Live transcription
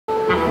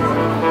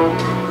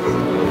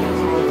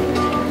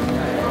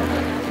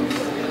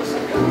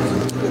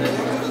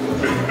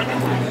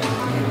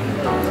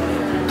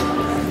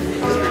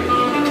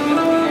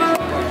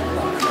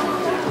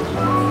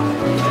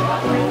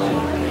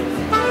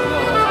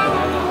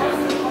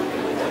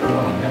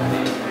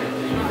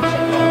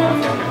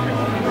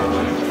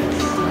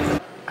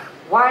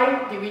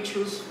we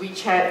choose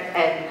WeChat,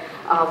 and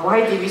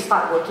why did we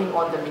start working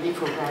on the mini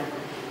program?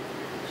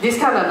 These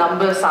kind of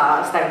numbers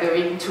are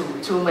staggering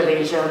to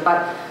Malaysia,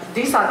 but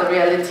these are the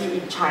reality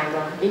in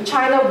China. In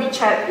China,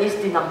 WeChat is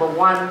the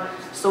 #1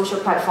 social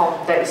platform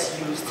that is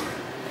used.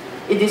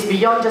 It is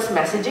beyond just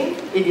messaging,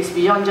 it is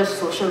beyond just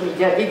social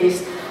media, it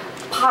is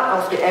part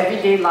of the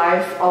everyday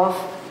life of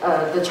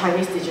the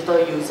Chinese digital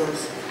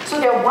users. So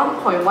there are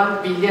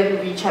 1.1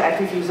 billion WeChat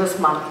active users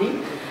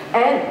monthly,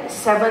 and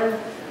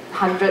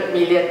 700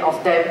 million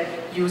of them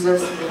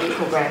uses mini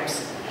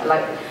programs.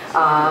 Like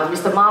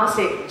Mr. Ma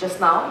said just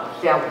now,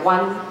 there are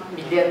 1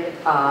 million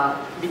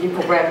mini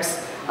programs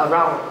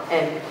around,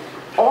 and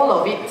all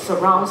of it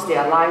surrounds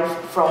their life,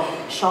 from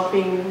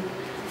shopping,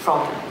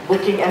 from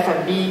booking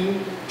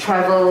F&B,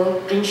 travel,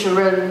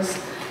 insurance,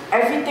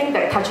 everything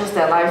that touches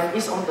their life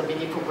is on the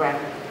mini program.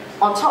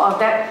 On top of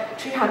that,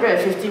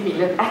 350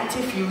 million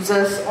active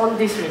users on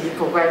these mini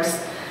programs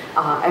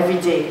every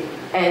day.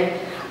 And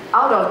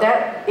out of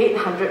that,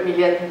 800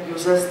 million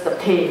users the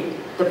pay.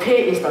 The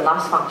pay is the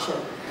last function.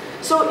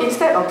 So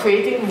instead of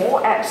creating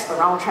more apps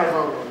around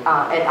travel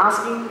and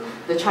asking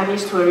the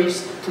Chinese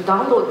tourists to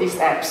download these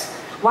apps,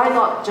 why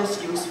not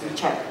just use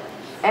WeChat?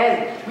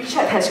 And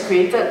WeChat has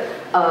created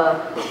an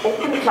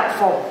open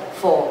platform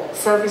for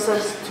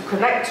services to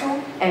connect to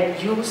and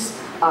use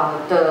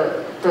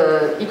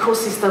the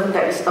ecosystem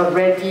that is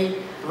already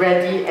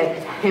ready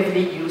and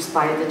heavily used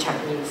by the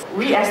Chinese.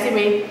 We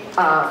estimate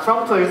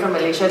from Tourism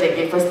Malaysia, they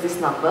gave us this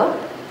number,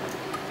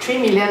 3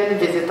 million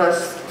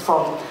visitors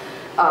from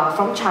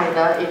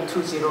China in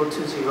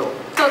 2020.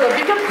 So the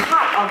bigger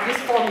part of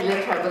these 4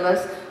 million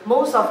travelers,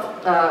 most of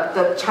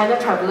the China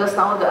travelers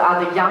now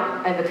are the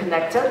young and the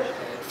connected.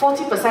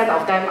 40%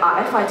 of them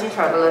are FIT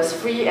travelers,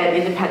 free and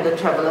independent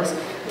travelers.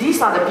 These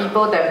are the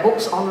people that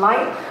books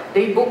online.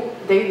 They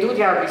do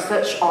their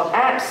research on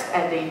apps,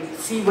 and they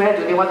see where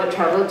do they want to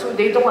travel to.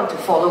 They don't want to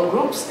follow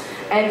groups,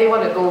 and they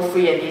want to go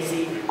free and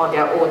easy on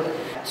their own.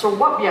 So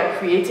what we are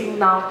creating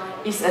now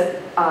is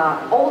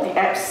all the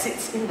apps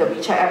sits in the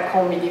WeChat app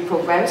called Mini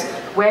Programs,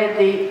 where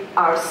they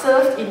are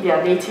served in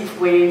their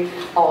native way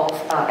of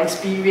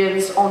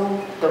experience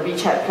on the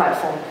WeChat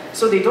platform.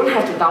 So they don't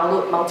have to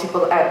download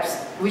multiple apps,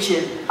 which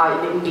are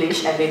in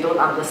English and they don't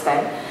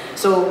understand.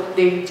 So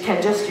they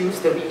can just use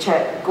the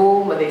WeChat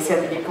Go Malaysia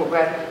Mini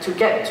Program to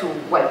get to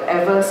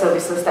whatever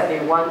services that they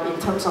want in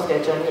terms of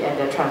their journey and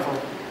their travel.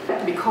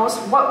 Because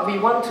what we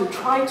want to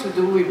try to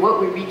do, we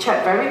work with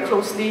WeChat very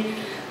closely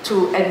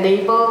to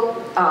enable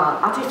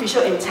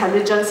artificial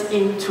intelligence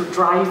into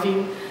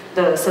driving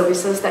the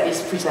services that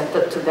is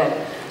presented to them.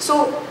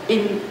 So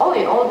in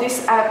all,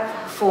 this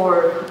app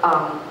for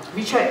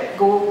WeChat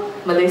Go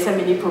Malaysia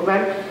Mini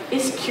Program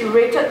is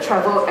curated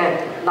travel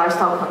and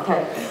lifestyle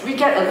content. We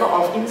get a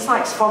lot of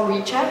insights from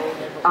WeChat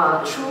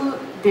through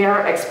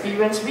their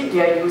experience with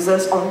their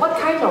users on what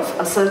kind of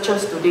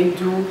searches do they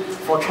do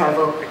for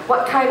travel,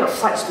 what kind of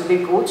sites do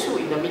they go to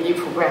in the mini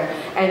program,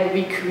 and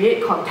we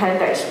create content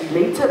that is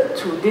related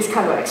to this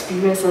kind of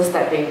experiences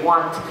that they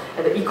want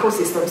and the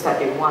ecosystems that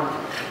they want.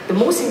 The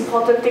most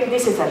important thing,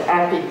 this is an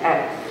app in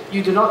app.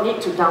 You do not need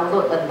to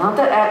download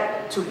another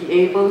app to be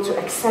able to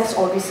access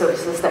all these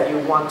services that you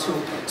want to.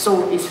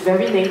 So it's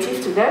very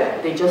native to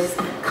them. They just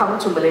come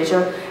to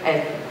Malaysia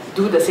and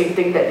do the same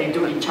thing that they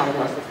do in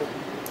China.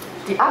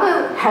 The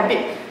other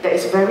habit that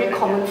is very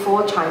common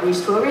for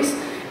Chinese tourists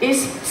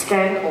is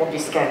scan or be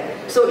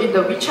scanned. So in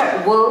the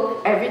WeChat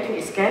world, everything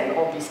is scan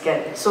or be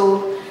scanned.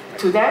 So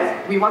to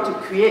them, we want to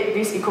create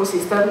this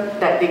ecosystem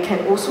that they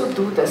can also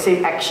do the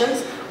same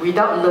actions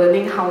without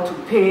learning how to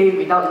pay,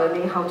 without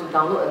learning how to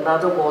download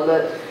another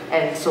wallet,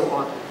 and so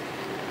on.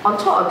 On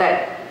top of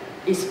that,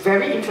 it's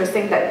very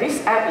interesting that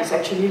this app is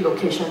actually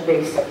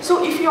location-based.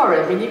 So if you are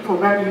a mini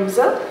program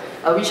user,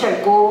 a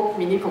WeChat Go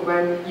mini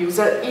program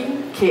user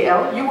in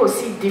KL, you will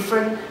see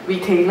different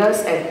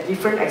retailers and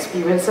different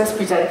experiences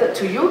presented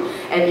to you.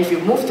 And if you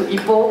move to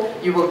Ipoh,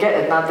 you will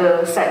get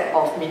another set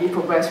of mini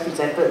programs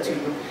presented to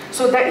you.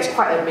 So that is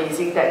quite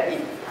amazing that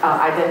it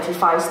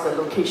identifies the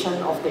location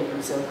of the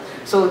user.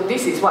 So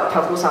this is what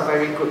telcos are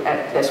very good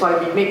at. That's why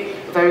we make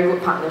very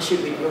good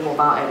partnership with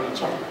Mobile and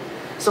WeChat.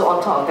 So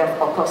on top of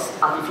that, of course,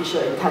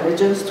 artificial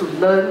intelligence to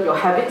learn your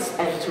habits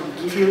and to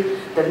give you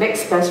the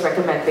next best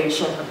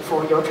recommendation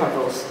for your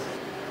travels.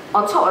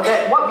 On top of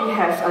that, what we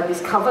have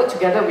discovered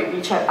together with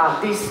WeChat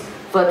are these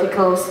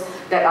verticals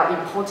that are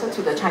important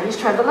to the Chinese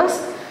travelers.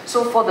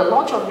 So for the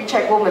launch of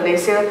WeChat Go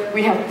Malaysia,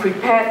 we have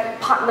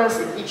prepared partners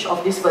in each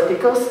of these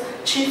verticals.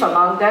 Chief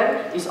among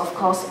them is, of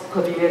course,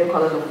 Pavilion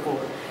Kuala Lumpur.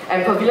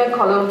 And Pavilion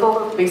Kuala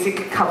Lumpur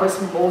basically covers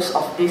most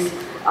of these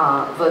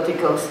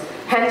verticals.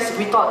 Hence,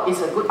 we thought it's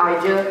a good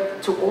idea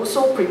to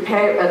also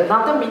prepare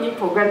another mini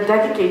program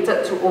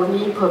dedicated to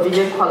only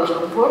Pavilion Kuala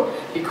Lumpur,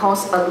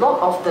 because a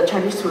lot of the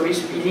Chinese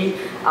tourists really,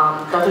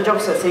 Dr.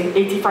 Jobs was saying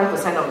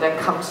 85% of them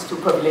comes to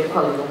Pavilion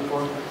Kuala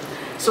Lumpur.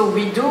 So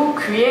we do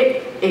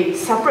create a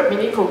separate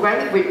mini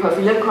program with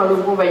Pavilion Kuala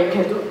Lumpur where you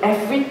can do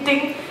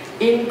everything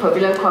in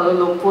Pavilion Kuala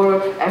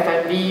Lumpur,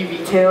 F&B,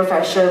 retail,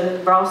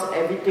 fashion, browse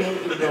everything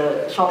in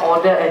the shop,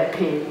 order and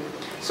pay.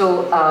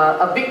 So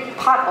a big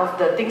part of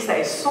the things that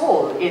is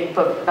sold in,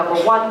 number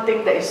one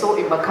thing that is sold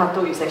in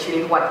Mercato is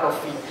actually white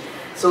coffee.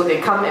 So they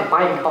come and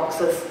buy in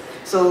boxes.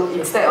 So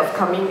instead of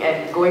coming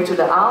and going to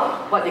the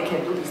aisle, what they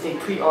can do is they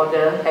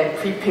pre-order and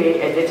prepay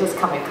and they just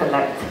come and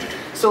collect.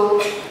 So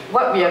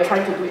what we are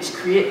trying to do is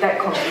create that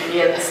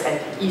convenience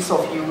and ease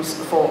of use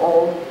for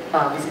all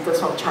visitors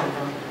from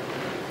China.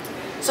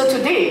 So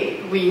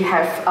today we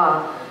have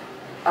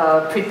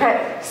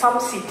prepared some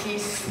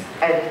cities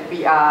and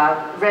we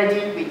are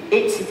ready with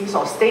 8 cities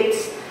or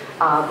states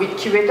with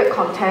curated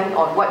content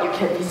on what you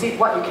can visit,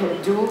 what you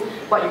can do,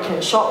 what you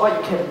can shop, what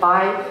you can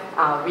buy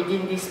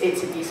within these 8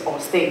 cities or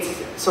states.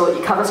 So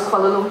it covers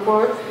Kuala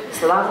Lumpur,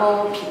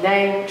 Selangor,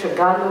 Penang,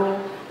 Terengganu,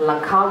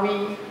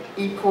 Langkawi,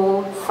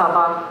 Ipoh,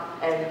 Sabah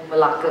and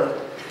Malacca.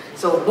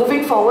 So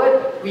moving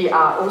forward, we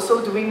are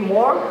also doing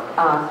more.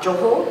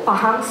 Johor,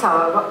 Pahang,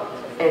 Sarawak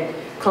and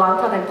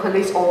Kelantan and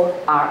Perlis all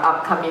are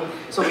upcoming.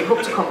 So we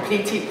hope to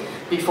complete it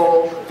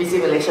before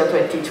Visit Malaysia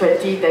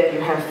 2020. Then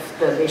you have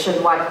the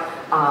nationwide.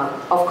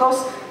 Of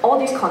course, all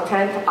these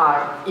content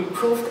are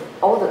improved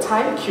all the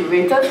time,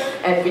 curated,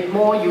 and with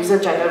more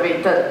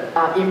user-generated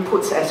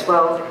inputs as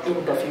well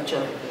in the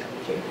future.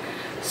 Okay.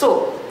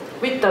 So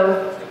with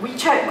the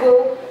WeChat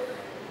Go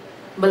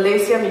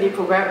Malaysia Mini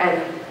Program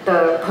and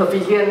the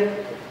Pavilion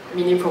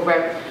Mini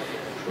Program,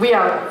 we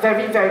are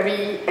very,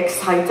 very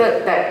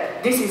excited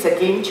that this is a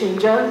game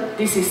changer.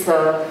 This is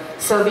a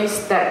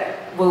service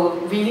that will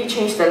really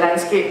change the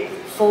landscape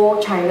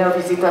for China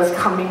visitors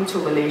coming to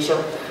Malaysia.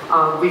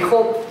 We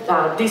hope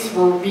this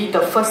will be the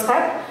first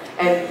step,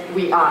 and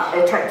we are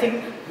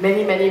attracting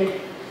many,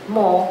 many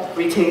more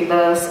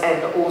retailers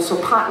and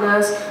also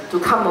partners to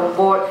come on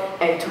board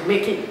and to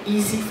make it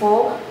easy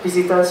for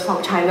visitors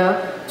from China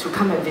to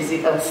come and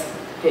visit us.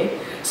 Okay?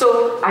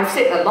 So I've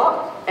said a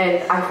lot,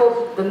 and I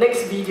hope the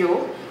next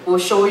video will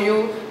show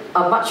you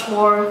a much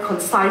more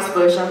concise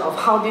version of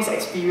how this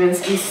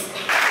experience is.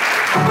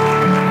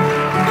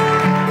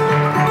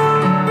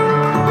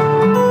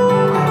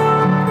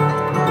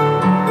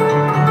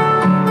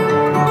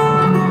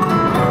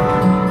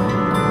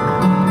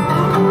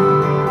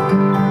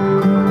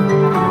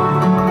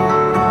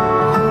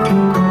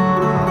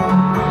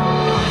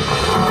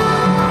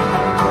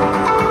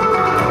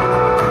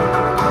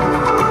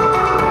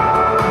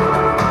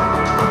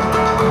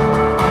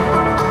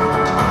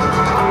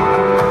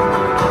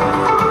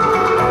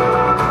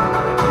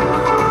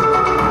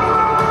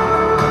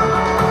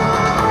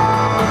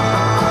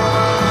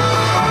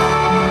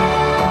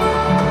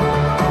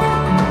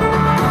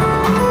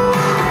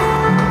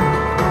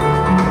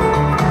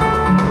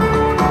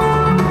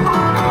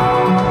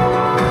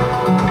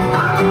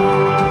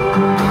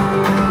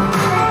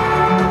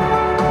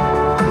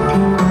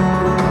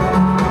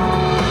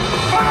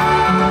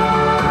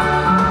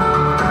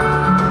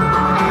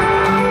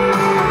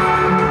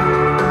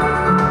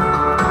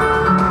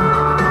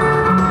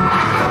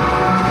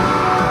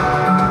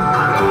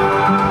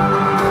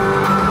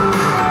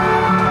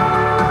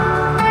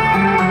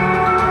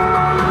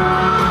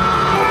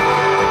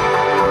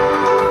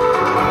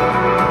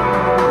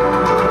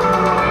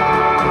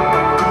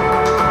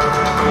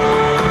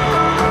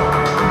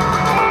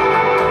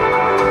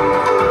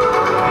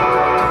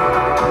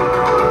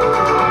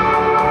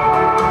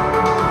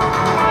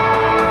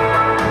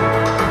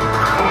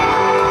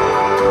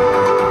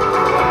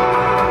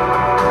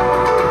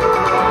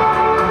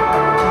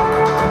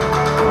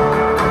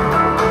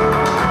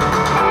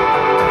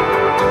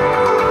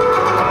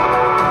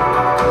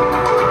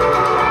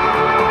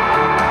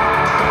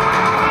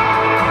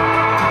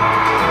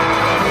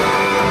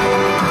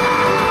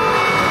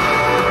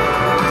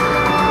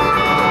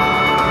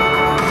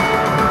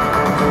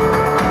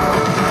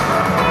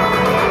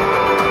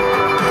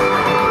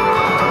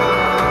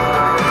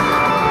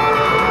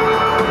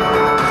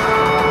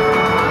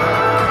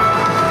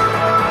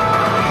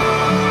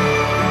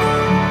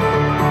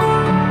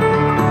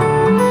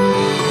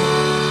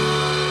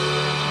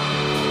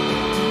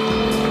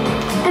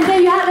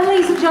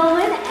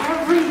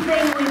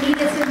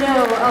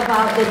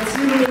 About the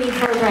 2 mini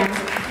programs.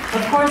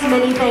 Of course,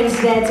 many thanks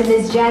to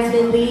Ms.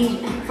 Jasmine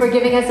Lee for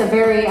giving us a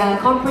very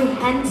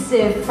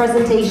comprehensive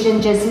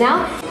presentation just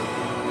now.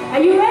 Are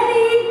you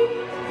ready?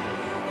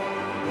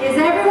 Is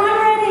everyone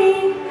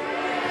ready?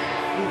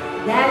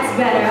 That's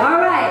better. All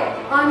right.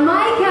 On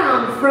my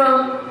count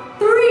from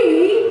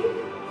 3,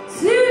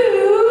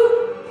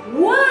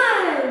 2, 1.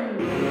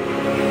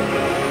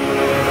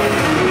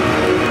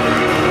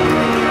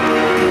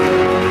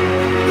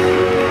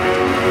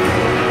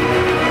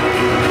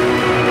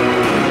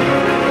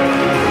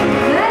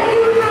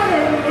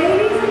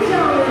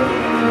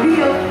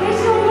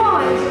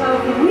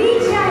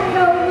 WeChat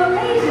Go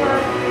Malaysia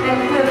and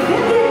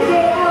Pavilion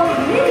KL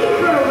Mini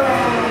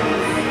Program.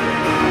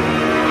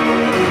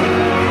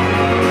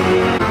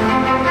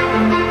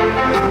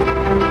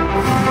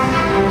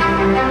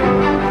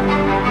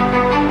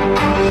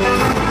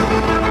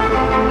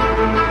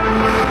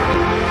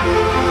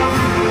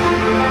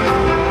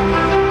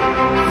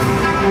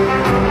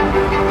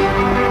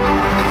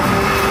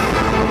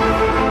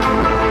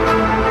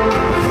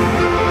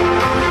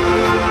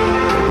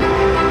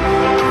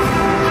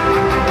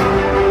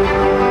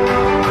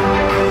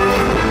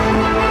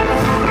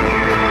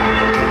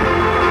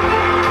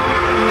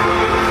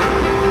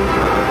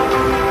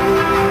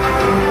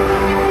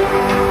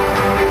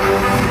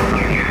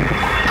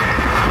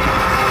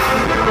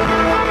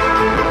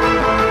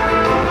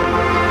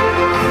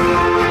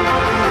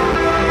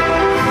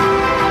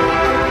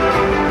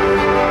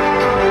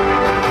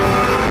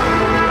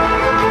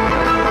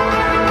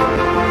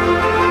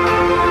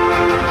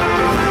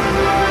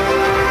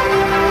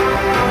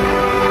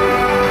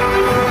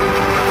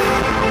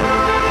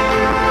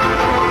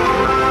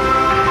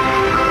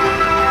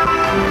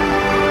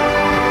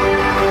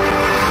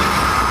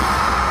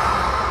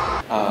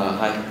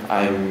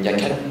 I'm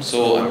Yakan,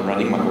 so I'm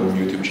running my own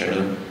YouTube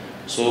channel.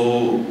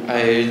 So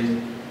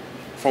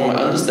from my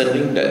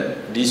understanding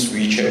that this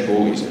WeChat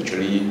Go is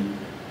actually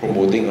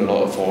promoting a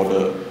lot for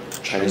the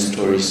Chinese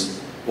tourists.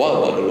 What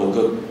about the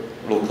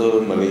local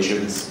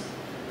Malaysians?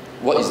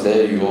 What is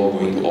there you are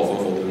going to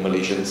offer for the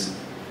Malaysians?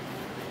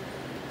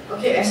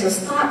 Okay, as a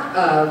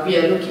start, we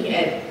are looking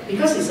at,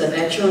 because it's a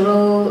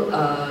natural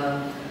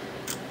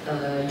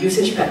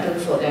usage pattern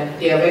for them.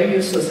 They are very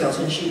used to 小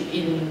程序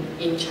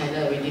in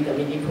China already, the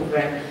mini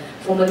program.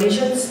 For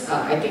Malaysians,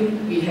 I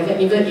think we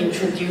haven't even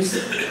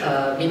introduced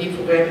mini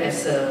program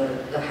as a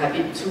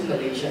habit to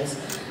Malaysians.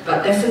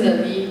 But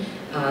definitely,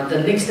 the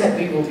next step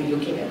we will be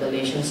looking at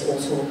Malaysians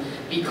also,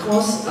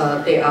 because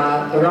there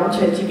are around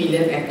 20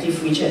 million active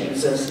WeChat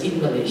users in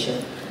Malaysia.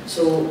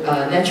 So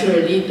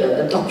naturally,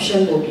 the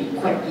adoption will be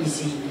quite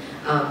easy.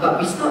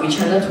 But we start with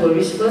China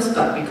tourists first,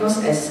 but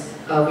because as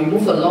we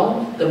move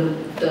along,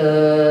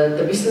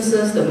 the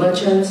businesses, the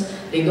merchants,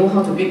 they know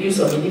how to make use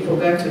of mini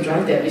program to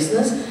drive their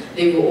business.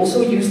 They will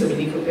also use the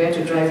mini program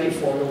to drive it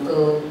for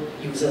local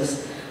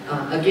users.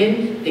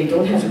 Again, they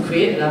don't have to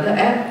create another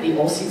app, it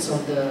all sits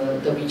on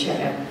the WeChat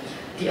app.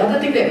 The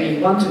other thing that we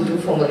want to do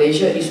for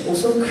Malaysia is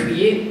also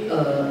create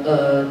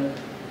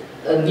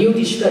a new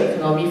digital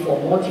economy for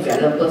more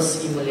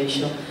developers in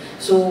Malaysia.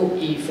 So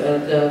if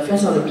the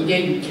friends of the media,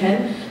 you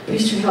can,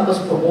 please to help us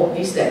promote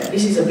this, that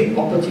this is a big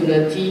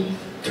opportunity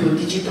to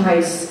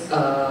digitize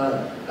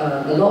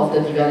a lot of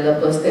the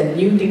developers, then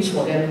new things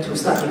for them to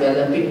start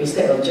developing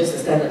instead of just a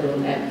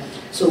standalone app.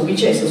 So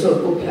WeChat is also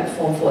a good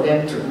platform for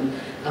them to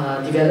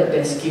develop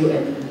their skill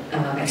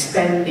and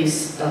expand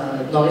this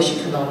knowledge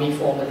economy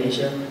for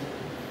Malaysia.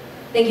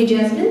 Thank you,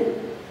 Jasmine.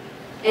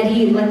 Eddie,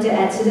 you'd like to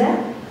add to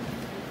that?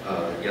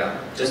 Yeah,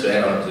 just to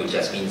add on to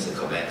Jasmine's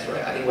comments,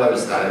 right? I think why we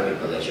started with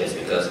Malaysia is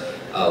because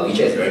WeChat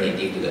is very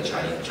native to the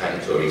China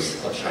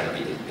tourists or China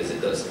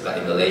visitors. But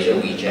in Malaysia,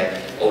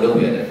 WeChat, although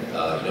we are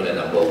the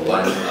number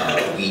one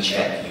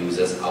WeChat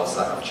users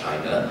outside of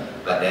China,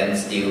 but then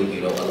still,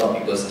 a lot of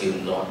people still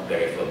not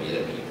very familiar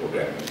with the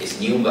program. It's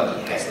new, but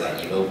it has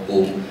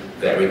boomed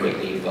very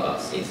quickly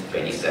since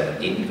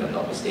 2017, if I'm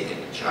not mistaken,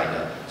 in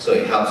China. So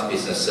it helps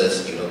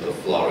businesses, to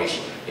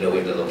flourish,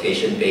 with the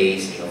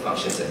location-based,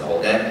 functions and all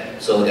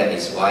that. So that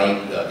is why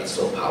it's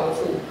so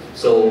powerful.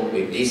 So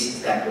with this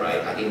step,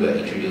 right, I think we're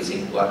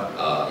introducing what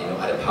are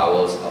the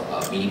powers of a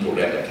mini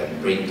program that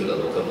can bring to the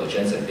local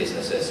merchants and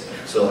businesses.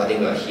 So I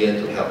think we're here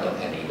to help them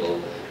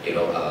enable,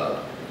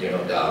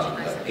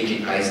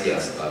 digitize their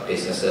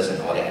businesses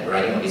and all that, and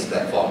running on this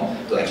platform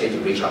to actually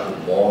reach out to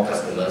more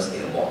customers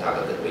in a more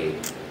targeted way.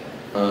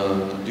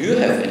 Do you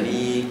have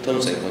any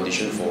terms and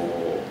conditions for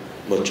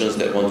merchants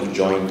that want to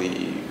join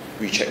the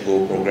WeChat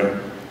Go program?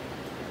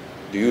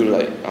 Do you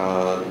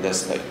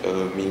there's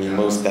a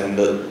minimal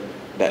standard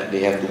that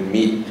they have to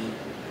meet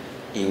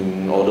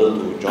in order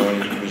to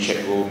join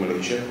WeChat Go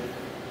Malaysia?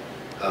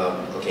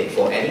 Okay,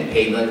 for any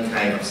payment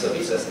kind of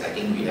services, I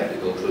think we have to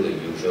go through the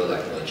usual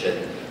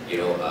merchant,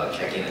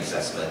 check-in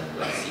assessment,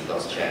 like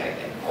CTOS check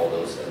and all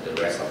those, the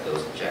rest of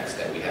those checks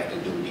that we have to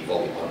do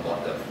before we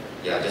onboard them.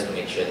 Yeah, just to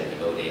make sure that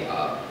they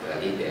are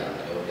valid, they are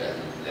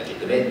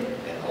legitimate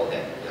and all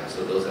that. Yeah,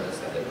 so those are the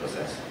standard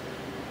process.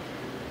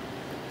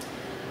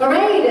 All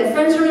right,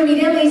 friends from the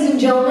media, ladies and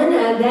gentlemen,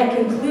 that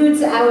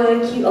concludes our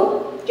Q.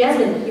 Oh,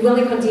 Jasmine, you want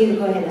to continue to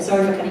go ahead.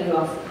 Sorry for cutting you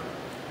off.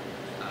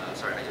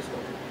 Sorry, I just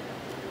want.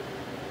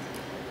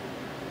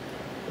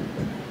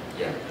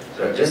 Yeah,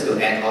 so just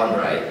to add on,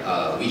 right,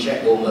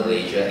 WeChat Go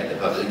Malaysia and the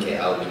Pavilion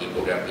KL Mini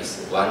Program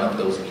is one of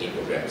those mini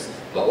programs.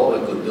 But what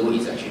we could do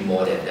is actually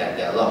more than that.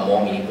 There are a lot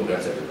more mini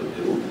programs that we could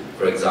do.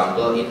 For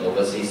example, in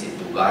overseas, in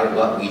Dubai,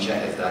 what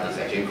WeChat has done is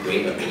actually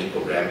create a mini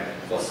program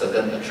for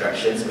certain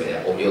attractions where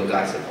there are audio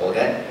guides and all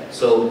that.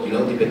 So,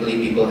 typically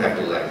people have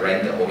to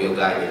rent the audio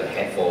guide with the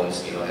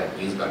headphones, have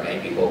used by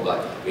many people.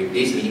 But with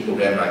this mini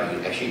program, right,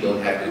 you actually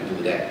don't have to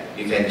do that.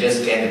 You can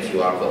just scan the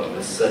QR code,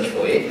 even search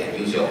for it, and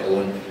use your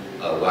own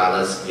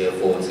wireless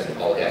earphones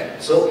and all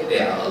that. So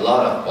there are a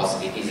lot of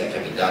possibilities that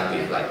can be done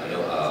with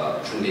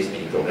through this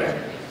mini program.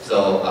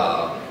 So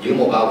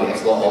U-Mobile, we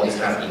explore all this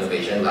kind of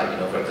innovation,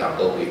 for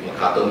example, with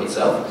Mercato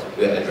itself,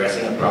 we are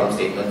addressing a problem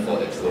statement for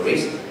the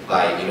tourists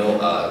by,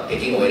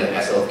 taking away the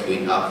hassle of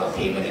queuing up for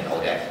payment and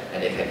all that,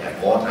 and they can have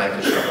more time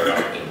to shop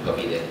around in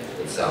Pavilion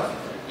itself.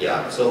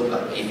 Yeah, so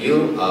if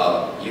you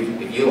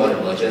or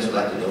the merchants would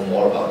like to know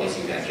more about this,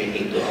 you can actually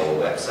head to our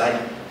website.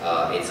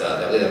 It's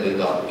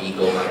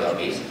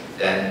www.wego.biz.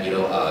 Then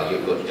you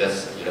could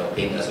just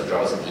ping us or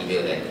drop us an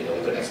email, and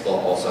we could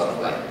explore all sorts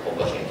of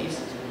opportunities.